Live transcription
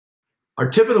Our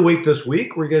tip of the week this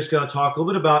week, we're just going to talk a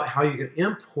little bit about how you can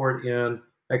import in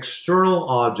external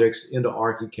objects into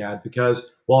ARCHICAD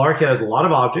because while ARCHICAD has a lot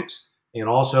of objects and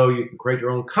also you can create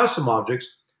your own custom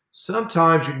objects,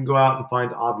 sometimes you can go out and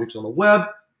find objects on the web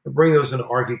and bring those into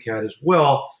ARCHICAD as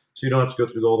well so you don't have to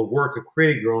go through all the work of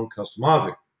creating your own custom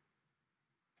object.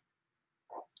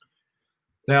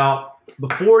 Now,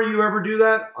 before you ever do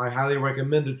that, I highly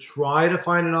recommend to try to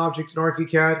find an object in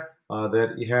ARCHICAD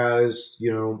that has,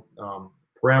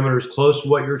 parameters close to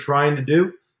what you're trying to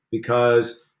do,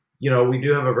 because, we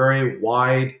do have a very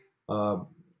wide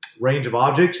range of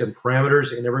objects and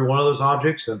parameters in every one of those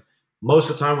objects. And most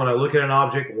of the time when I look at an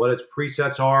object, what its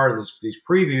presets are and these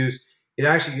previews, it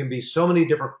actually can be so many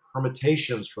different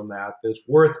permutations from that it's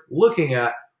worth looking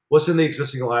at what's in the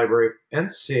existing library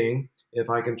and seeing if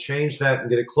I can change that and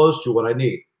get it close to what I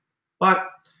need. But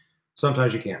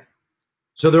sometimes you can't.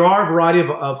 So there are a variety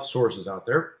of sources out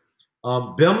there.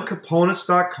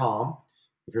 BIMcomponents.com,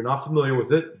 if you're not familiar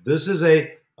with it, this is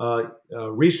a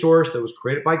resource that was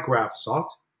created by Graphisoft.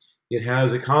 It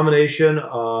has a combination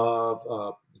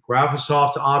of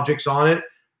Graphisoft objects on it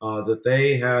that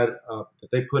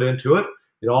they put into it.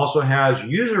 It also has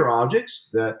user objects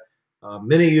that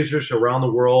many users around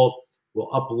the world will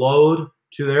upload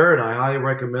to there, and I highly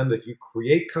recommend that if you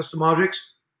create custom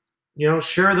objects,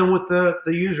 share them with the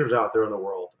users out there in the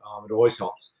world. It always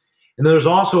helps. And then there's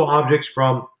also objects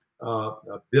from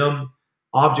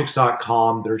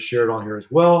BIMobjects.com that are shared on here as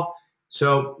well.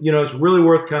 So, it's really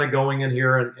worth kind of going in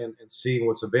here and seeing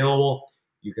what's available.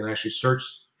 You can actually search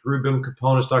through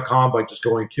BIMcomponents.com by just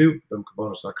going to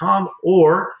BIMcomponents.com,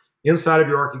 or inside of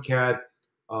your ARCHICAD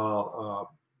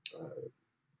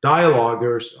dialog,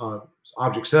 there's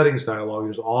object settings dialog.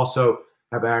 There's also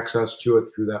have access to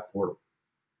it through that portal.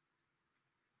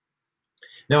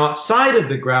 Now, outside of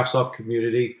the Graphisoft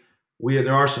community,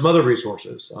 there are some other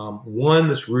resources. One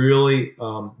that's really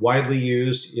widely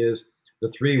used is the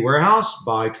 3D Warehouse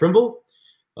by Trimble.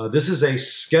 This is a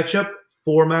SketchUp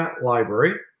format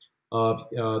library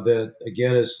that,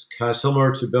 again, is kind of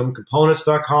similar to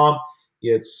BIMcomponents.com.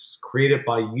 It's created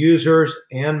by users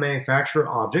and manufacturer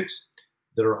objects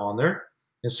that are on there.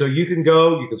 And so you can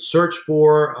search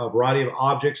for a variety of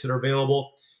objects that are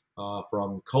available,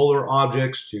 from Kohler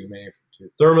objects to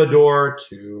Thermador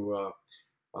to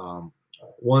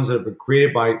ones that have been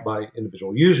created by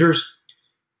individual users.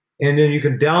 And then you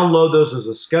can download those as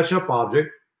a SketchUp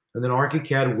object, and then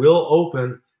ARCHICAD will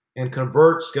open and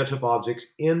convert SketchUp objects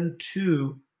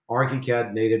into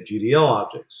ARCHICAD native GDL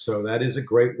objects. So that is a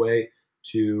great way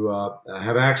to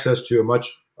have access to a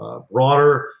much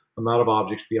broader amount of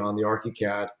objects beyond the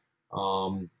ARCHICAD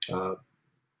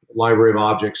library of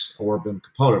objects or BIM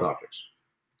component objects.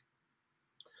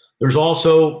 There's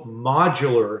also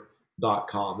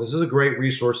modular.com. This is a great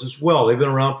resource as well. They've been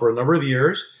around for a number of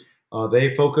years.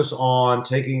 They focus on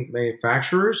taking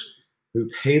manufacturers who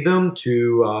pay them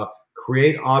to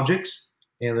create objects,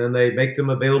 and then they make them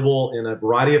available in a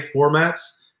variety of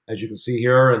formats, as you can see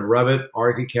here in Revit,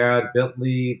 ARCHICAD,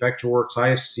 Bentley, Vectorworks,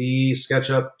 IFC,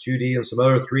 SketchUp, 2D, and some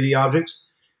other 3D objects.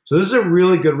 So this is a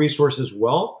really good resource as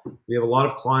well. We have a lot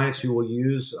of clients who will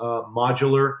use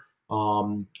modular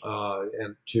and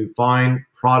to find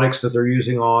products that they're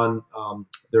using on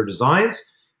their designs,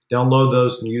 download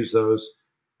those and use those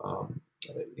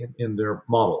in their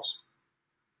models.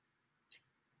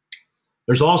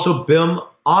 There's also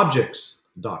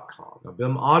BIMobjects.com. Now,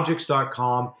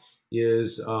 BIMobjects.com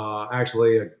is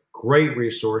actually a great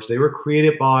resource. They were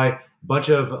created by a bunch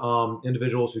of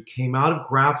individuals who came out of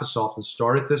Graphisoft and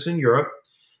started this in Europe.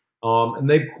 And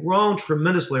they've grown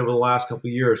tremendously over the last couple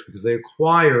of years because they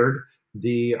acquired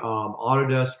the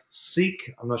Autodesk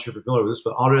Seek. I'm not sure if you're familiar with this,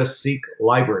 but Autodesk Seek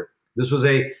library. This was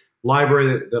a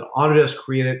library that Autodesk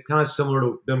created, kind of similar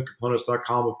to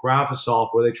BIMcomponents.com with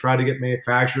Graphisoft, where they tried to get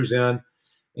manufacturers in,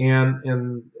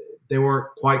 and they weren't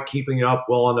quite keeping it up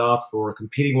well enough or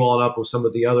competing well enough with some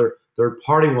of the other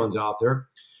third-party ones out there.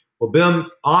 Well,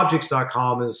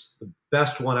 BIMobjects.com is the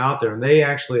best one out there, and they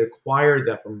actually acquired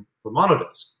that from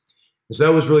Autodesk. And so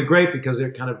that was really great because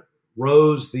it kind of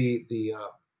rose the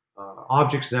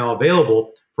objects now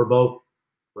available for both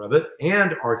Revit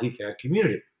and ARCHICAD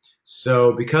community.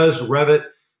 So because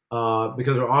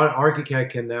ARCHICAD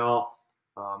can now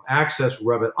access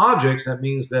Revit objects, that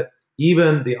means that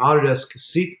even the Autodesk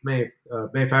Seek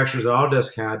manufacturers that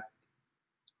Autodesk had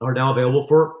are now available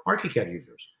for ARCHICAD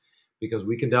users, because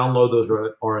we can download those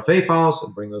RFA files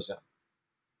and bring those in.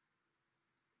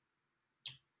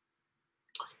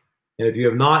 And if you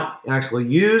have not actually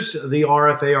used the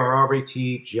RFA or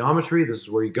RVT geometry, this is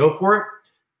where you go for it.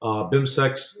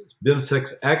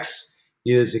 BIM6X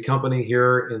is a company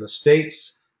here in the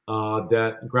States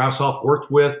that Graphisoft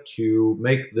worked with to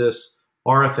make this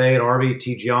RFA and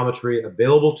RVT geometry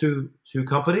available to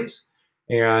companies.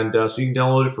 And so you can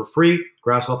download it for free.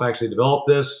 Graphisoft actually developed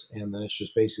this, and then it's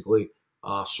just basically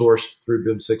sourced through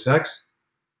BIM 6X.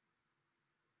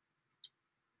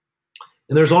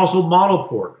 And there's also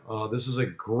ModelPort. This is a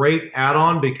great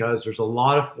add-on because there's a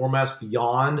lot of formats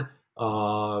beyond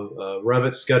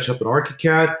Revit, SketchUp, and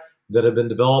ARCHICAD that have been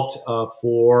developed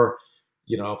for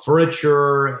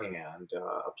furniture and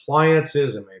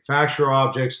appliances and manufacturer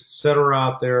objects, etc.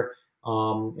 out there.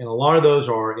 And a lot of those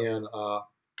are in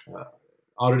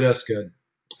Autodesk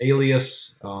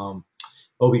Alias,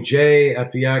 OBJ,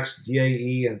 FBX,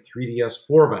 DAE, and 3ds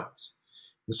formats.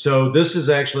 And so this has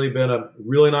actually been a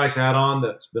really nice add-on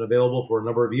that's been available for a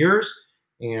number of years.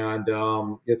 And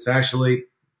it's actually,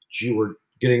 we're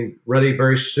getting ready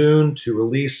very soon to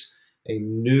release a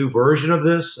new version of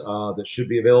this that should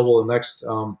be available in the next,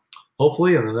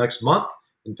 hopefully in the next month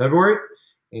in February.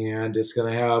 And it's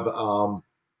going to have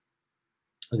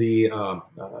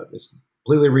it's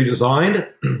completely redesigned,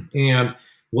 and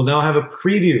we'll now have a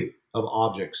preview of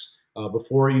objects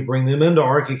before you bring them into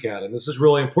ARCHICAD. And this is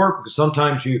really important because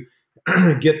sometimes you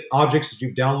get objects that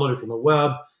you've downloaded from the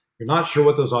web. You're not sure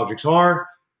what those objects are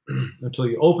until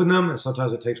you open them, and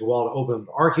sometimes it takes a while to open them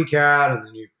to ARCHICAD, and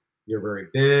then you're very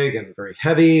big and very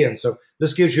heavy. And so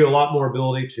this gives you a lot more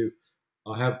ability to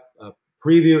have a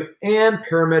preview and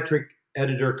parametric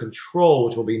editor control,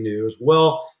 which will be new as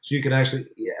well. So you can actually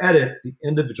edit the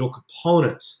individual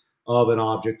components of an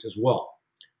object as well,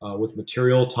 with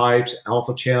material types,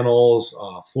 alpha channels,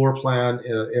 floor plan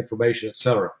information,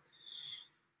 etc.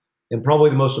 And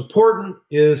probably the most important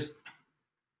is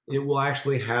it will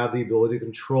actually have the ability to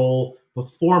control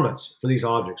performance for these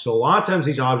objects. So a lot of times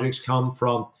these objects come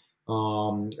from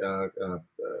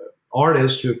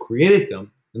artists who have created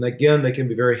them. And again, they can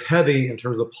be very heavy in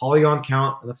terms of the polygon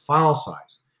count and the file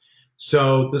size.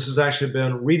 So this has actually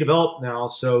been redeveloped now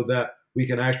so that we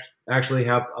can actually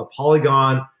have a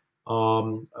polygon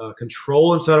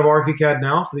control inside of ARCHICAD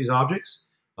now for these objects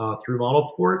through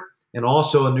ModelPort, and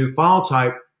also a new file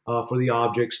type for the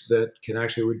objects that can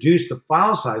actually reduce the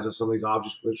file size of some of these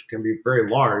objects, which can be very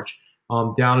large,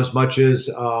 down as much as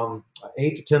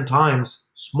 8 to 10 times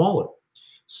smaller.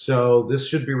 So this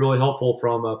should be really helpful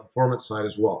from a performance side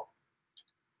as well.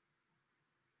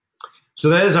 So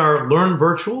that is our Learn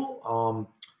Virtual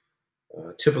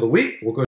tip of the week. We'll go